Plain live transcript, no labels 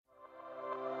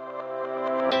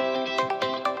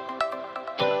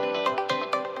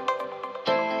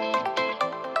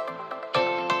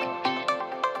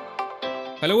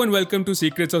Hello and welcome to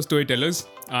Secrets of Storytellers.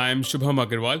 I'm Shubham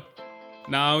Agarwal.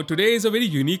 Now, today is a very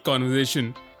unique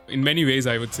conversation in many ways,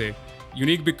 I would say.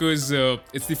 Unique because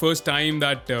it's the first time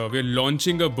that we're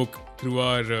launching a book through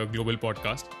our global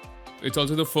podcast. It's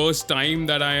also the first time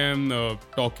that I am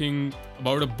talking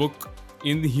about a book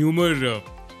in the humor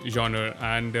genre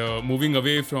and moving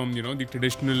away from the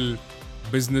traditional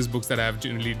business books that I have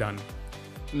generally done.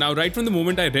 Now, right from the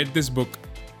moment I read this book,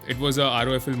 it was a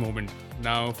ROFL moment.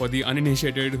 Now, for the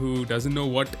uninitiated who doesn't know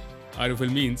what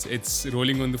ROFL means, it's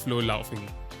rolling on the floor laughing.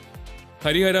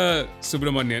 Harihara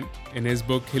Subramanian, in his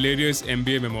book Hilarious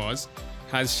MBA Memoirs,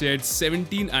 has shared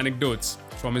 17 anecdotes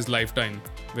from his lifetime,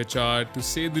 which are, to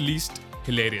say the least,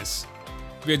 hilarious.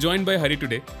 We are joined by Hari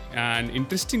today, and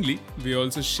interestingly, we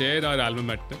also share our alma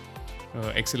mater,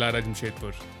 XLR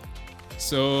Jamshedpur.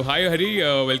 So, hi Hari,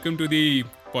 welcome to the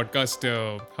podcast.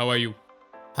 How are you?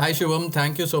 Hi Shubham,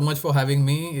 thank you so much for having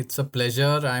me. It's a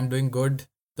pleasure. I'm doing good.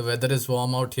 The weather is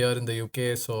warm out here in the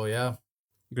UK, so yeah.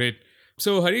 Great.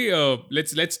 So Hari,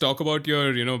 let's talk about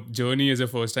your journey as a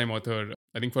first time author.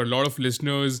 I think for a lot of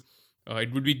listeners,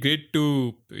 it would be great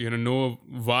to know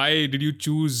why did you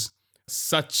choose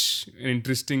such an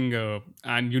interesting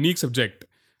and unique subject,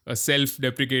 a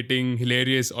self-deprecating,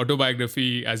 hilarious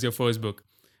autobiography as your first book.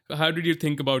 How did you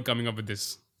think about coming up with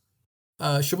this?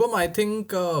 Shubham, I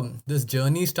think this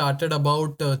journey started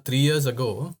about 3 years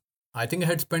ago. I think I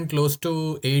had spent close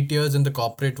to 8 years in the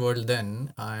corporate world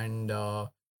then, and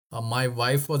my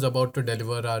wife was about to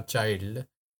deliver our child.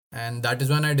 And that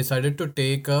is when I decided to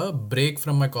take a break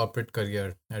from my corporate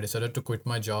career. I decided to quit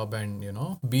my job and,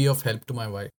 be of help to my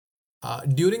wife.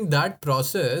 During that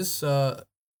process, the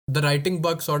writing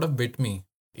bug sort of bit me.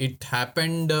 It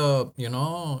happened,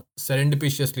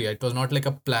 serendipitously. It was not like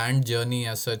a planned journey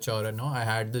as such, or I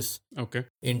had this Okay.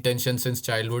 intention since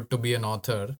childhood to be an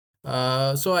author.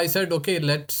 So I said, okay,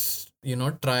 let's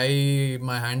try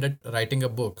my hand at writing a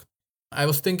book. I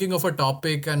was thinking of a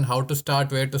topic and how to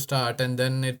start, where to start, and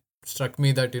then it struck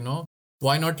me that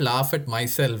why not laugh at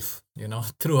myself,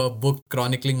 through a book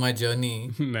chronicling my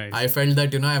journey. Nice. I felt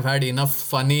that I've had enough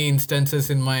funny instances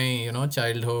in my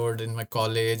childhood, in my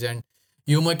college, and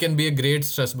humor can be a great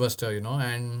stress buster,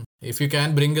 and if you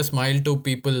can bring a smile to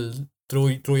people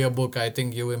through your book, I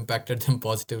think you impacted them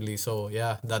positively. So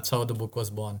yeah, that's how the book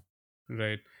was born.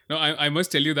 Right. No, I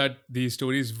must tell you that the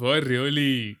stories were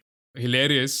really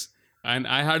hilarious, and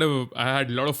I had a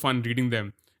lot of fun reading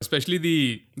them. Especially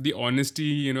the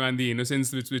honesty, and the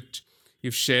innocence with which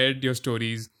you've shared your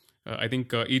stories. I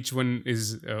think each one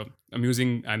is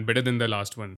amusing and better than the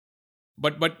last one.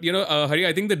 But Hari,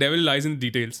 I think the devil lies in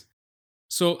the details.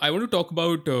 So I want to talk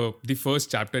about the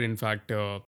first chapter. In fact,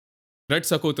 Rat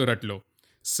Sako to Ratlo.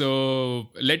 So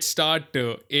let's start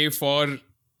A for,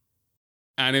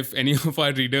 and if any of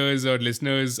our readers or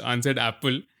listeners answered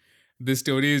Apple, this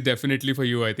story is definitely for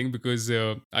you, I think, because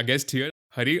our guest here,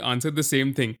 Hari, answered the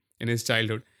same thing in his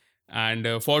childhood and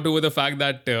fought over the fact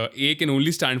that A can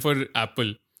only stand for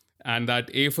apple and that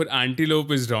A for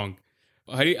antelope is wrong.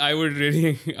 Hari, I would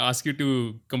really ask you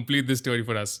to complete this story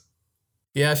for us.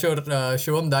 Yeah, sure.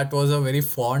 Shivam, that was a very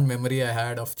fond memory I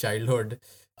had of childhood.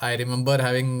 I remember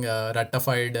having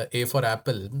ratified A for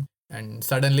apple. And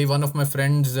suddenly one of my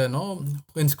friends,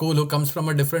 in school who comes from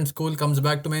a different school comes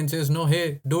back to me and says, no,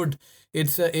 hey, dude,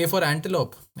 it's A for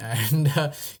antelope. And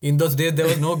in those days, there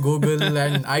was no Google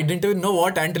and I didn't even know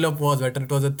what antelope was, whether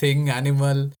it was a thing,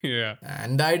 animal. Yeah.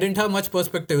 And I didn't have much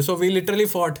perspective. So we literally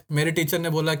fought. मेरे teacher ने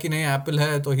बोला कि नहीं Apple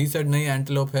है तो he said नहीं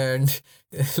antelope है. And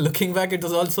looking back, it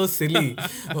was all so silly.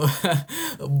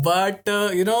 But,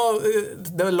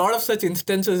 there were a lot of such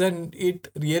instances and it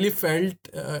really felt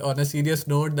on a serious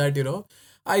note that,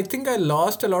 I think I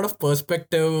lost a lot of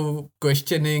perspective,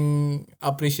 questioning,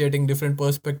 appreciating different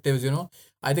perspectives,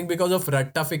 I think because of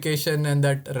ratification and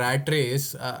that rat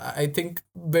race, I think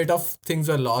bit of things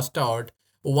were lost out.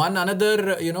 One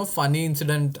another, funny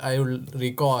incident I will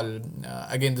recall.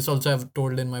 Again, this also I've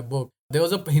told in my book. There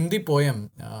was a Hindi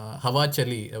poem, Hawa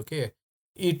Chali. Okay,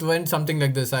 it went something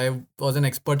like this. I was an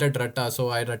expert at ratta, so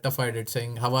I ratified it,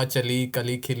 saying Hawa Chali,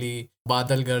 Kali Khili,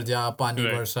 Badal Garja, Pani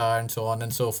Right. Barsa, and so on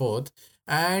and so forth.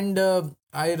 And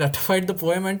I ratified the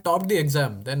poem and topped the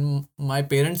exam. Then my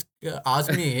parents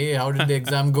asked me, "Hey, how did the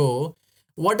exam go?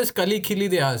 What is Kali Khili?"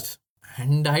 They asked.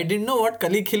 And I didn't know what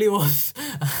Kali Khili was.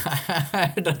 I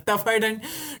had ratified and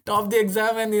topped the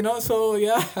exam, and so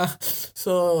yeah,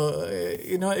 so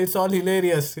it's all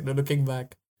hilarious, looking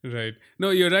back. Right. No,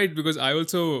 you're right, because I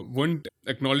also won't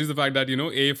acknowledge the fact that,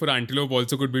 A for antelope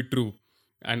also could be true.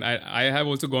 And I have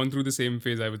also gone through the same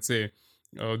phase, I would say.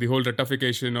 The whole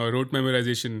ratification or rote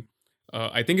memorization,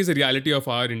 I think is a reality of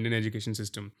our Indian education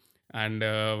system. and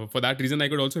for that reason, I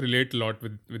could also relate a lot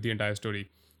with the entire story.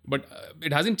 But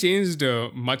it hasn't changed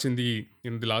much in the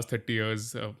last 30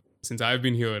 years since I've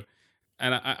been here,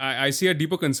 and I see a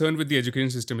deeper concern with the education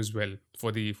system as well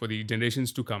for the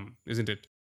generations to come, isn't it?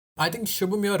 I think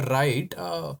Shubham, you're right.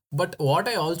 But what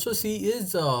I also see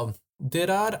is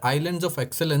there are islands of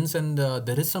excellence, and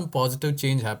there is some positive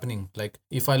change happening. Like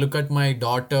if I look at my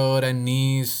daughter and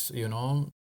niece,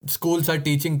 schools are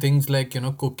teaching things like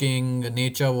cooking,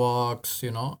 nature walks,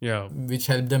 Yeah, which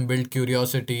help them build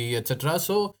curiosity, etc.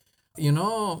 So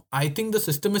I think the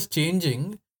system is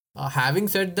changing. Having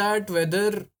said that,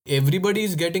 whether everybody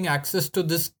is getting access to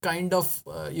this kind of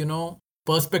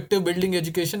perspective building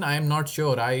education, I am not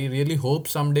sure. I really hope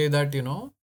someday that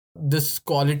this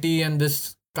quality and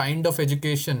this kind of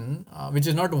education, which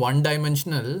is not one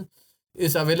dimensional,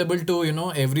 is available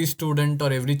to every student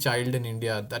or every child in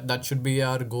India. That should be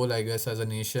our goal, I guess, as a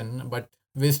nation. But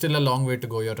we're still a long way to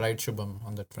go. You're right, Shubham,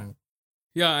 on that front.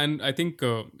 yeah, and I think,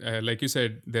 like you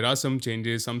said, there are some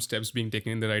changes, some steps being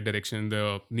taken in the right direction.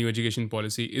 The new education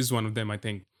policy is one of them, I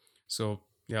think. So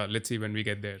yeah, let's see when we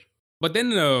get there. But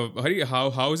then, Hari,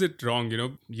 how is it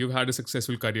wrong? You've had a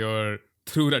successful career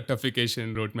through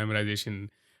ratification, rote memorization,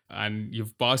 and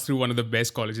you've passed through one of the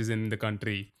best colleges in the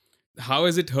country. How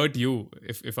has it hurt you,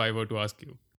 if I were to ask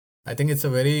you? I think it's a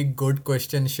very good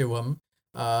question, Shivam.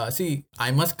 See,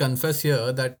 I must confess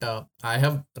here that I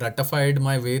have ratified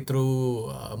my way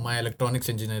through my electronics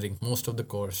engineering, most of the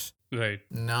course. Right.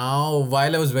 Now,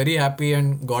 while I was very happy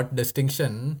and got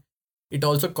distinction, it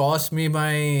also cost me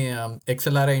my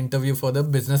XLRI interview for the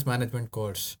business management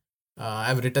course.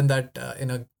 I've written that in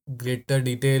a greater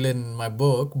detail in my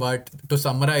book, but to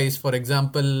summarize, for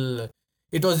example,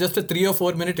 it was just a 3 or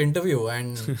 4 minute interview,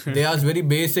 and they asked very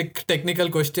basic technical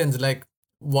questions like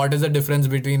what is the difference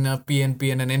between a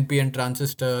PNP and an NPN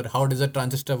transistor? How does a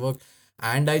transistor work?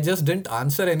 And I just didn't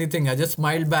answer anything. I just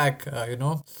smiled back. I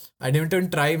didn't even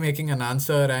try making an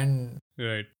answer, and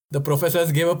Right. the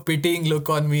professors gave a pitying look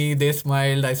on me. They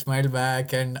smiled, I smiled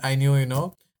back, and I knew,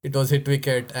 it was hit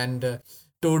wicket. And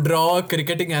to draw a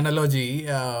cricketing analogy,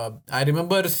 I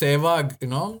remember Sehwag,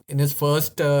 in his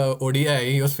first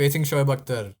ODI, he was facing Shoaib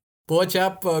Akhtar. Poor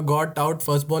chap got out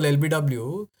first ball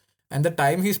LBW, and the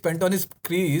time he spent on his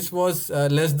crease was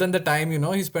less than the time,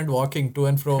 he spent walking to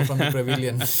and fro from the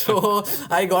pavilion. So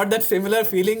I got that similar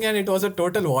feeling, and it was a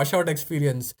total washout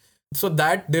experience. So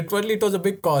that literally it was a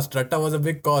big cost. Ratta was a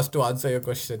big cost to answer your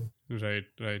question. Right,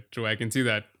 right. True. I can see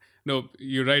that. No,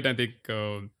 you're right. I think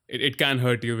it can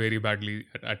hurt you very badly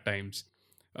at times.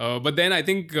 But then I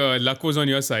think luck was on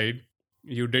your side.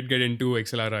 You did get into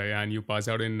XLRI and you passed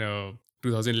out in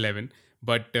 2011.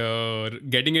 But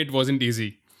getting it wasn't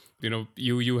easy.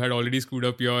 You had already screwed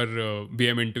up your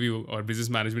BM interview or business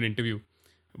management interview,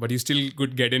 but you still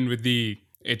could get in with the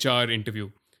HR interview.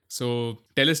 So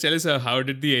tell us, how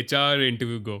did the HR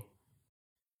interview go?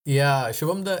 Yeah,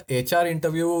 Shubham, the HR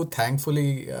interview,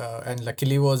 thankfully and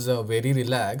luckily, was very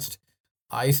relaxed.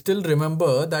 I still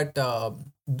remember that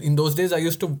in those days I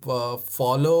used to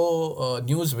follow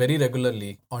news very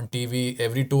regularly on TV.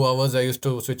 Every 2 hours, I used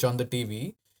to switch on the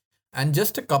TV. And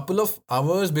just a couple of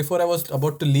hours before I was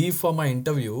about to leave for my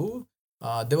interview,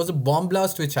 there was a bomb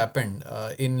blast which happened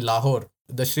in Lahore.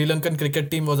 The Sri Lankan cricket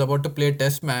team was about to play a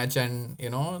test match, and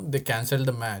they cancelled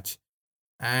the match.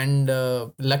 And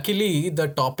luckily, the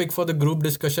topic for the group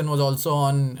discussion was also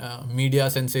on media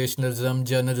sensationalism,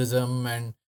 journalism,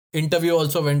 and interview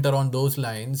also went around those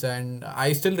lines. And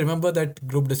I still remember that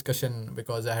group discussion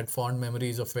because I had fond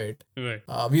memories of it. Right.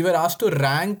 We were asked to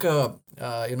rank, a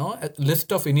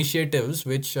list of initiatives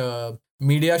which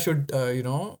media should,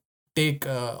 take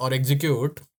or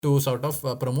execute to sort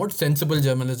of promote sensible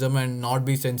journalism and not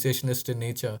be sensationalist in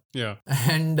nature. Yeah.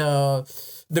 And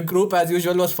the group, as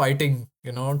usual, was fighting,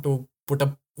 to put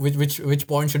up which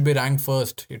point should be ranked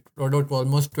first. It took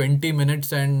almost 20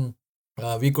 minutes, and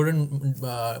we couldn't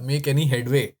make any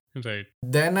headway. Right.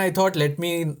 Then I thought, let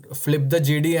me flip the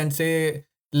GD and say,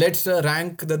 let's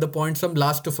rank the points from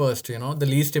last to first, the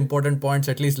least important points,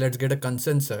 at least let's get a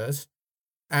consensus.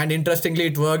 And interestingly,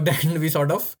 it worked, and we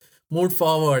sort of moved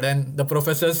forward. And the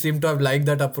professors seemed to have liked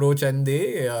that approach, and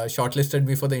they shortlisted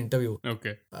me for the interview.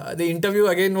 Okay. The interview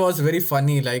again was very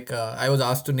funny. Like I was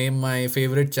asked to name my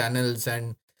favorite channels,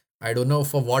 and I don't know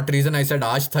for what reason I said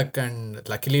Aaj Tak, and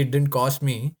luckily it didn't cost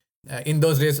me. In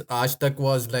those days, Aaj Tak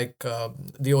was like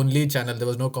the only channel. There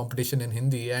was no competition in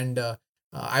Hindi, and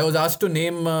I was asked to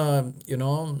name,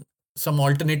 some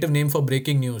alternative name for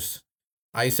breaking news.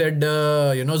 I said,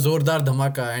 Zordar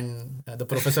Dhamaka, and the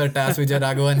professor Tas Vijay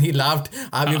Raghavan, he laughed.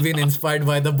 Have you been inspired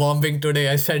by the bombing today?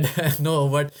 I said, no,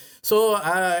 but so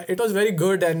it was very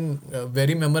good and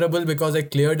very memorable because I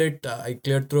cleared it. I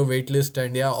cleared through a waitlist,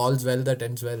 and yeah, all's well that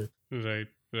ends well. Right,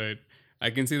 right. I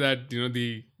can see that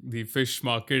the fish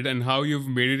market and how you've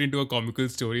made it into a comical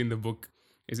story in the book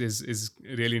is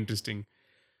really interesting.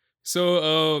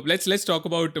 So let's talk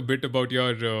about a bit about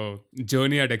your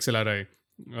journey at XLRI.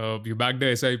 You backed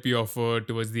the SIP offer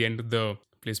towards the end of the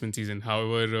placement season.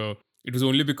 However, it was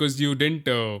only because you didn't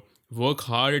work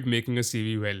hard at making a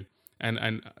CV well.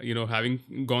 And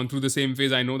having gone through the same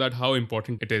phase, I know that how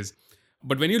important it is.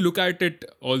 But when you look at it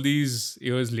all these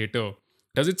years later,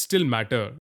 does it still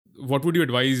matter? What would you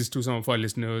advise to some of our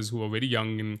listeners who are very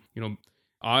young and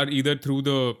are either through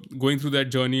the going through that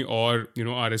journey or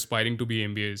are aspiring to be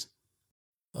MBAs?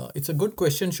 It's a good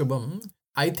question, Shubham.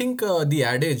 I think the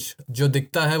adage "जो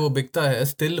दिखता है वो बिकता है"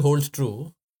 still holds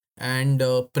true, and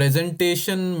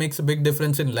presentation makes a big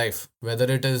difference in life. Whether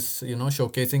it is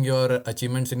showcasing your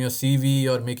achievements in your CV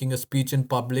or making a speech in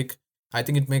public, I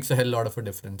think it makes a hell lot of a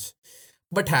difference.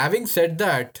 But having said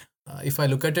that, if I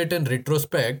look at it in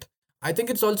retrospect, I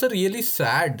think it's also really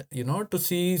sad, to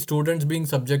see students being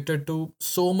subjected to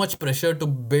so much pressure to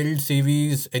build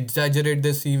CVs, exaggerate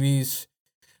their CVs.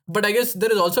 But I guess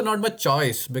there is also not much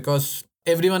choice because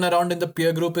everyone around in the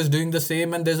peer group is doing the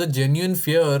same, and there's a genuine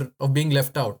fear of being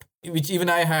left out, which even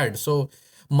I had. So,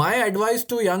 my advice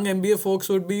to young MBA folks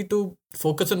would be to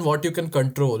focus on what you can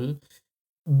control,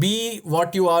 be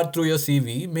what you are through your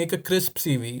CV, make a crisp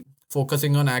CV,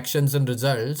 focusing on actions and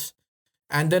results,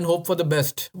 and then hope for the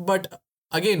best. But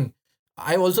again,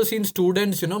 I've also seen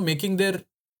students, making their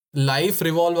life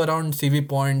revolve around CV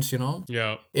points,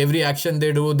 Yeah, every action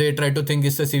they do, they try to think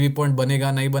is the CV point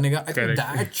banega, nahi banega. I think correct.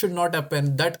 that should not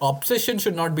happen. That obsession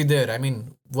should not be there. I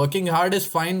mean, working hard is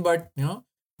fine, but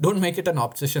don't make it an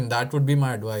obsession. That would be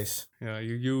my advice. Yeah,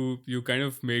 you kind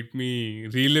of made me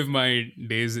relive my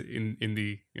days in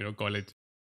the college,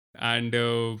 and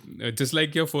just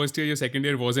like your first year, your second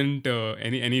year wasn't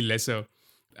any lesser.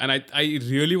 And I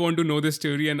really want to know this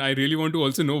story, and I really want to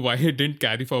also know why it didn't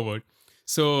carry forward.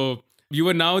 So you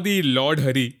were now the Lord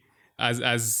Hari,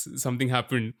 as something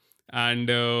happened, and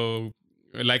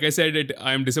like I said,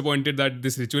 I'm disappointed that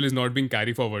this ritual is not being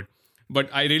carried forward. But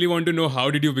I really want to know,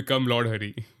 how did you become Lord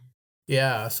Hari?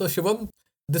 Yeah, so Shubham,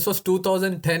 this was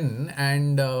 2010,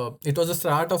 and it was the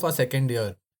start of our second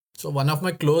year. So one of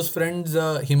my close friends,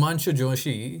 Himanshu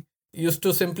Joshi, used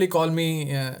to simply call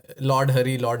me Lord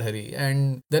Hari, Lord Hari.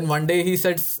 And then one day he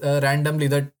said randomly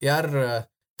that, यार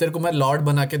तेरे को मैं Lord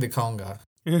बना के दिखाऊंगा.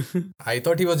 I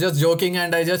thought he was just joking,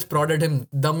 and I just prodded him.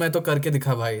 दम में तो करके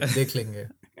दिखा भाई, देख लेंगे.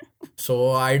 So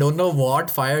I don't know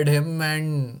what fired him,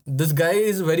 and this guy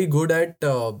is very good at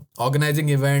organizing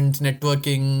events,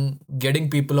 networking, getting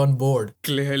people on board.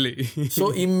 Clearly.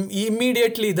 So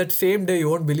immediately that same day, you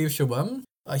won't believe, Shubham,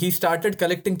 he started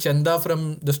collecting chanda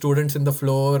from the students in the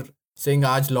floor, saying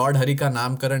आज Lord Hari का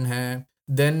नामकरण है.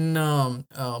 Then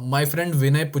my friend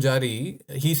Vinay Pujari,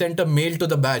 he sent a mail to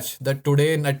the batch that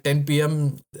today at 10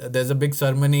 p.m. There's a big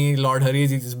ceremony. Lord Hari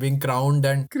is being crowned,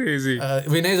 and Crazy.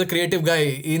 Vinay is a creative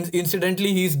guy.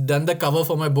 Incidentally, he's done the cover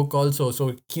for my book also.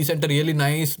 So he sent a really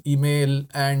nice email,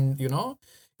 and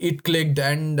it clicked.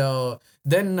 And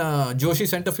then Joshi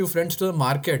sent a few friends to the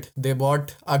market. They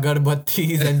bought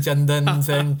agarbattis and chandans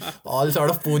and all sort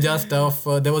of puja stuff.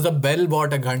 There was a bell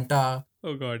bought a ghanta.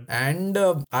 Oh God. And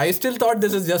I still thought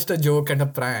this is just a joke and a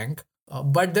prank.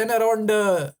 But then around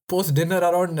post dinner,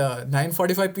 around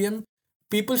 9:45 p.m.,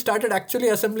 people started actually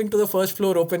assembling to the first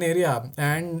floor open area.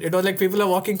 And it was like people are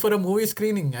walking for a movie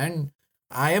screening. And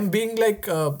I am being like,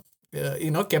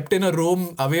 kept in a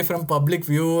room away from public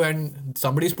view, and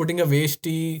somebody's putting a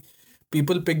veshti.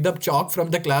 People picked up chalk from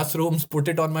the classrooms, put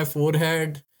it on my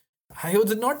forehead.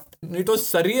 It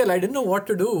was surreal. I didn't know what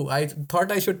to do. I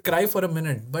thought I should cry for a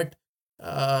minute. But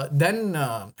then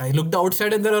I looked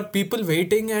outside, and there are people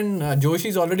waiting, and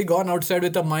Joshi's already gone outside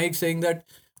with a mic saying that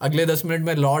अगले 10 minute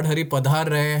में Lord Hari पधार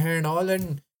रहे हैं and all.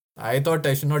 And I thought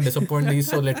I should not disappoint these,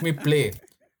 so let me play.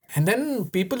 And then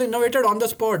people innovated on the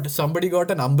spot. Somebody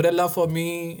got an umbrella for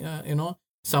me,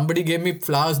 Somebody gave me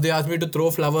flowers. They asked me to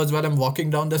throw flowers while I'm walking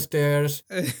down the stairs.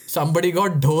 Somebody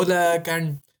got dholak,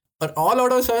 and all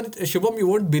out of a sudden, Shubham, you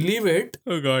won't believe it.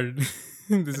 Oh God.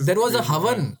 There was a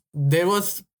havan. There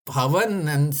was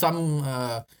havan, and some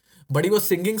buddy was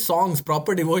singing songs,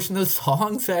 proper devotional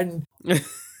songs, and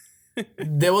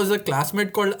there was a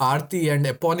classmate called Aarti, and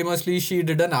eponymously she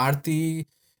did an Aarti.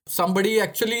 somebody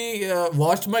actually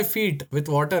washed my feet with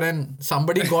water, and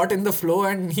somebody got in the flow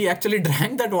and he actually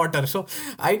drank that water. So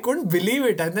I couldn't believe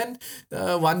it. And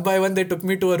then one by one, they took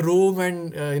me to a room,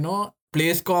 and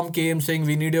PlaceCom came saying,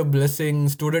 "We need your blessing."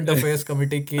 Student Affairs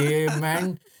Committee came,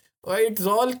 and it's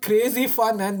all crazy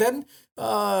fun. And then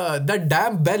that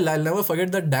damn bell, I'll never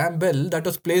forget that damn bell that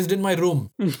was placed in my room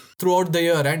throughout the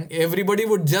year. And everybody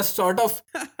would just sort of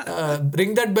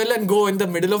ring that bell and go in the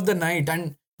middle of the night.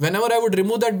 And whenever I would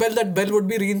remove that bell would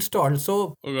be reinstalled.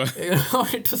 So, Oh God.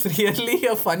 it was really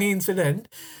a funny incident.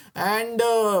 And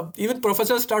even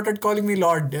professors started calling me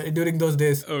Lord during those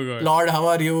days. Oh God. Lord, how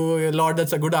are you? Lord,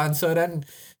 that's a good answer. And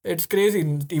it's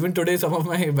crazy. Even today, some of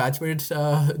my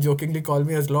batchmates jokingly call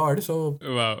me as Lord. So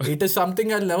Wow. it is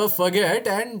something I'll never forget.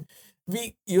 And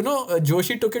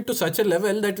Joshi took it to such a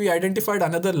level that we identified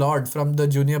another Lord from the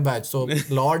junior batch. So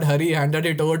Lord Hari handed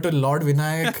it over to Lord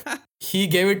Vinayak. He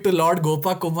gave it to Lord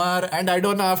Gopa Kumar. And I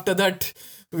don't know, after that,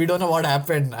 we don't know what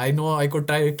happened. I know I could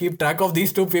keep track of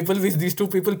these two people, which these two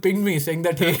people pinged me saying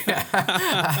that, hey,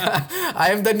 I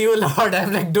am the new Lord.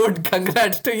 I'm like, dude,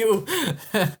 congrats to you.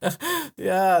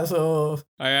 Yeah, so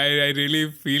I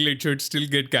really feel it should still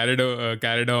get carried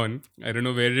on. I don't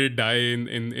know where did it die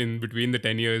in between the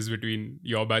 10 years between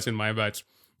your batch and my batch,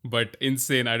 but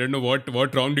insane. I don't know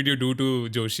what wrong did you do to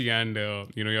Joshi and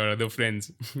your other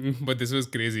friends, but this was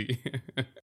crazy.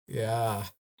 yeah.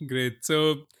 Great.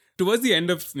 So towards the end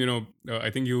of I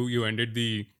think you ended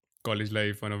the college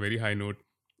life on a very high note.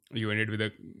 You ended with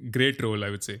a great role, I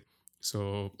would say.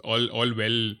 So all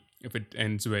well if it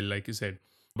ends well, like you said.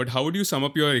 But how would you sum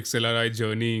up your XLRI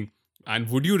journey, and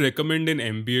would you recommend an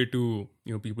MBA to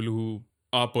people who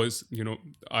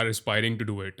are aspiring to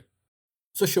do it?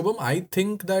 So Shubham, I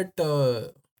think that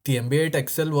the MBA at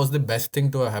Excel was the best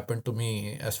thing to have happened to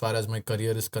me as far as my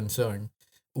career is concerned.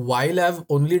 While I've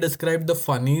only described the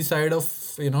funny side of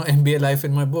MBA life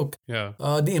in my book, Yeah.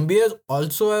 the MBA has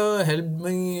also helped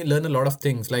me learn a lot of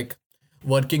things like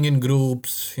working in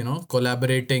groups,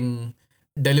 collaborating,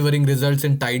 delivering results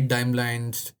in tight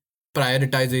timelines,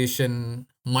 prioritization,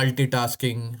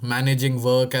 multitasking, managing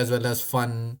work as well as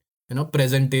fun,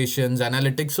 presentations,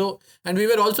 analytics. So, and we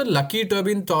were also lucky to have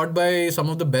been taught by some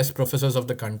of the best professors of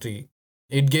the country.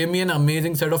 It gave me an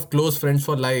amazing set of close friends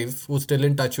for life who still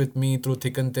in touch with me through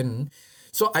thick and thin.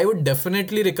 So I would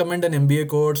definitely recommend an MBA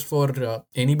course for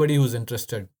anybody who's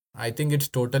interested. I think it's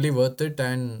totally worth it,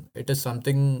 and it is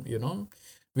something,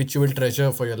 which you will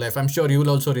treasure for your life. I'm sure you will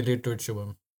also relate to it,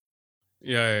 Shubham.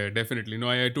 Yeah, definitely. No,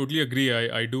 I totally agree.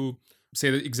 I do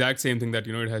say the exact same thing that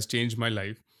it has changed my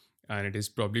life, and it is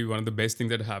probably one of the best things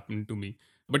that happened to me.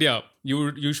 But yeah,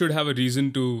 you should have a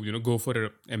reason to go for a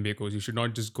MBA course. You should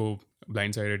not just go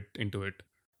blindsided into it,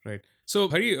 right? So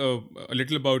Hari, a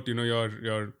little about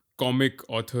your comic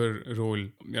author role.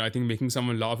 I think making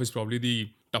someone laugh is probably the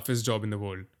toughest job in the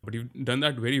world, but you've done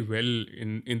that very well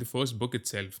in the first book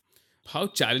itself. How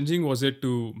challenging was it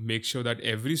to make sure that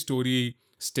every story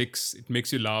sticks, it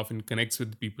makes you laugh and connects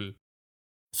with people?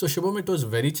 So, Shubham, it was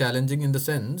very challenging in the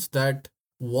sense that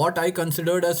what I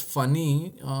considered as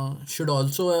funny should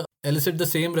also elicit the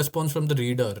same response from the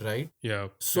reader, right? Yeah.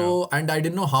 So, and I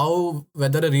didn't know how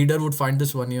whether a reader would find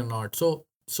this funny or not. So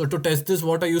to test this,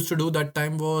 what I used to do that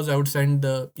time was I would send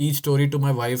each story to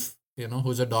my wife,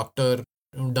 who's a doctor,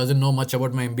 who doesn't know much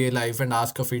about my MBA life, and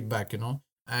ask her feedback,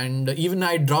 And even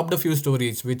I dropped a few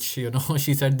stories, which,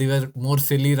 she said they were more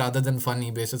silly rather than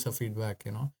funny basis of feedback.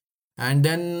 And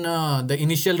then the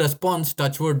initial response,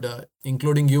 touchwood,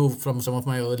 including you from some of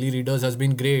my early readers, has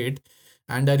been great.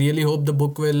 And I really hope the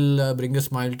book will bring a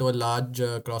smile to a large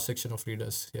cross section of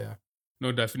readers. Yeah.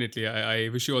 No, definitely. I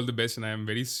wish you all the best, and I am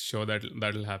very sure that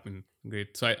that'll happen.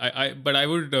 Great. So but I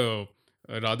would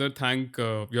rather thank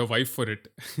your wife for it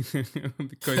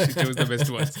because she chose the best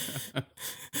ones.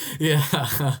 Yeah.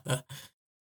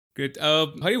 Great.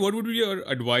 Hari, what would be your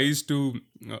advice to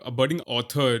a budding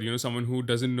author? Someone who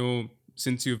doesn't know,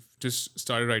 since you've just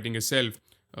started writing yourself,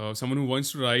 someone who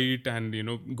wants to write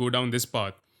and go down this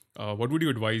path. What would you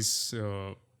advise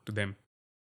to them?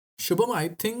 Shubham, I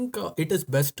think it is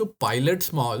best to pilot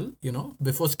small,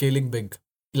 before scaling big,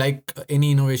 like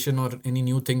any innovation or any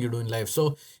new thing you do in life.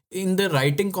 So, in the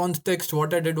writing context,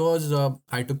 what I did was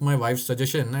I took my wife's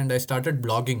suggestion and I started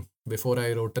blogging before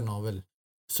I wrote a novel.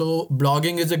 So,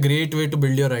 blogging is a great way to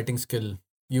build your writing skill.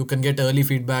 You can get early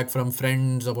feedback from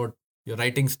friends about your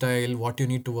writing style, what you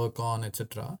need to work on,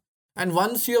 etc. And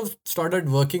once you have started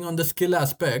working on the skill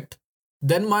aspect,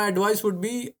 then my advice would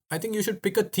be I think you should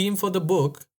pick a theme for the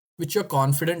book which you're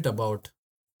confident about.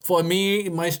 For me,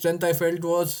 my strength I felt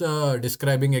was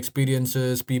describing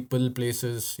experiences, people,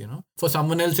 places, you know. For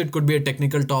someone else, it could be a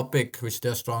technical topic, which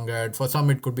they're strong at. For some,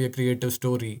 it could be a creative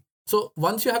story. So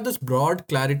once you have this broad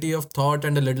clarity of thought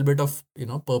and a little bit of, you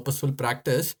know, purposeful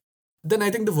practice, then I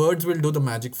think the words will do the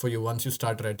magic for you once you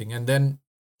start writing. And then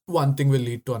one thing will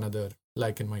lead to another,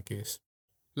 like in my case.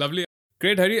 Lovely.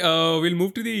 Great, Hari. We'll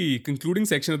move to the concluding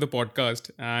section of the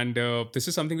podcast. And this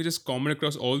is something which is common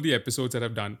across all the episodes that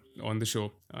I've done on the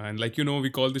show. And like you know, we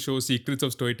call the show Secrets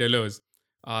of Storytellers.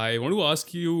 I want to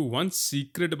ask you one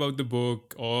secret about the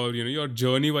book, or you know, your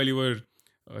journey while you were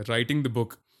writing the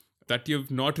book, that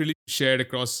you've not really shared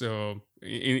across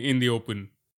in the open.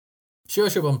 Sure,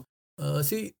 Shubham.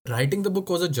 See, writing the book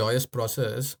was a joyous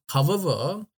process.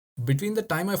 However, between the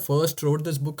time I first wrote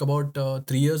this book about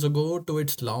 3 years ago to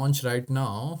its launch right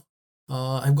now,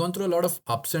 I've gone through a lot of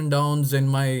ups and downs in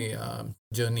my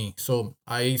journey. So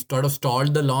I sort of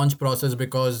stalled the launch process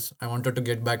because I wanted to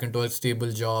get back into a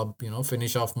stable job, you know,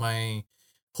 finish off my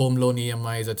home loan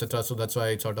EMIs, etc. So that's why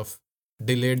I sort of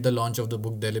delayed the launch of the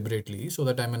book deliberately so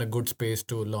that I'm in a good space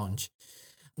to launch.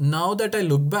 Now that I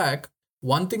look back,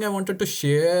 one thing I wanted to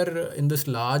share in this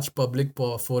large public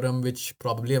forum, which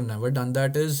probably I've never done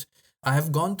that, is I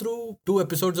have gone through 2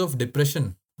 episodes of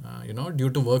depression, you know,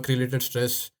 due to work related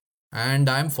stress. And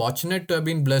I'm fortunate to have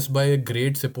been blessed by a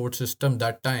great support system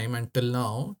that time until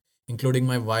now, including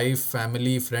my wife,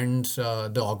 family, friends,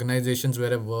 the organizations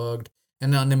where I've worked,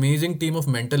 and an amazing team of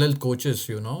mental health coaches,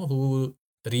 you know, who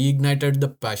reignited the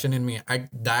passion in me. At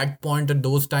that point, at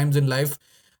those times in life,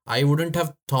 I wouldn't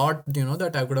have thought, you know,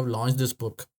 that I could have launched this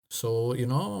book. So, you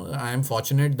know, I am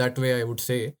fortunate that way, I would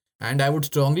say. And I would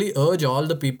strongly urge all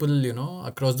the people, you know,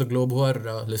 across the globe who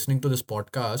are listening to this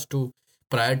podcast to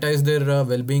prioritize their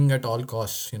well-being at all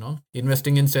costs, you know,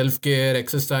 investing in self-care,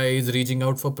 exercise, reaching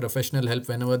out for professional help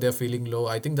whenever they're feeling low.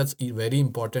 I think that's very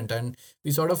important, and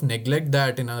we sort of neglect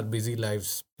that in our busy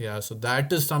lives. Yeah, so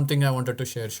that is something I wanted to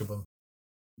share, Shubham.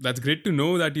 That's great to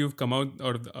know that you've come out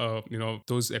of you know,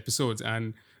 those episodes,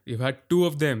 and you've had two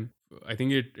of them. I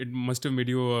think it must have made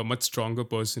you a much stronger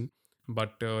person.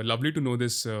 But lovely to know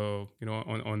this, you know,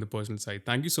 on the personal side.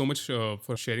 Thank you so much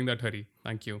for sharing that, Hari.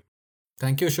 Thank you.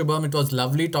 Thank you, Shubham. It was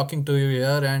lovely talking to you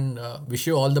here, and wish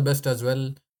you all the best as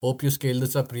well. Hope you scale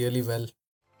this up really well.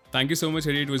 Thank you so much,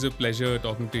 Hari. It was a pleasure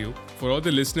talking to you. For all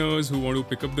the listeners who want to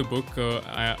pick up the book,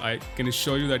 I can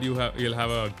assure you that you'll have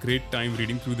a great time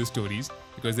reading through the stories,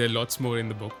 because there are lots more in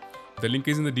the book. The link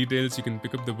is in the details. You can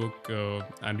pick up the book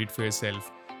and read for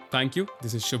yourself. Thank you.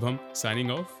 This is Shubham signing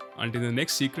off. Until the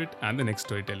next secret and the next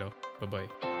storyteller. Bye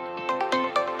bye.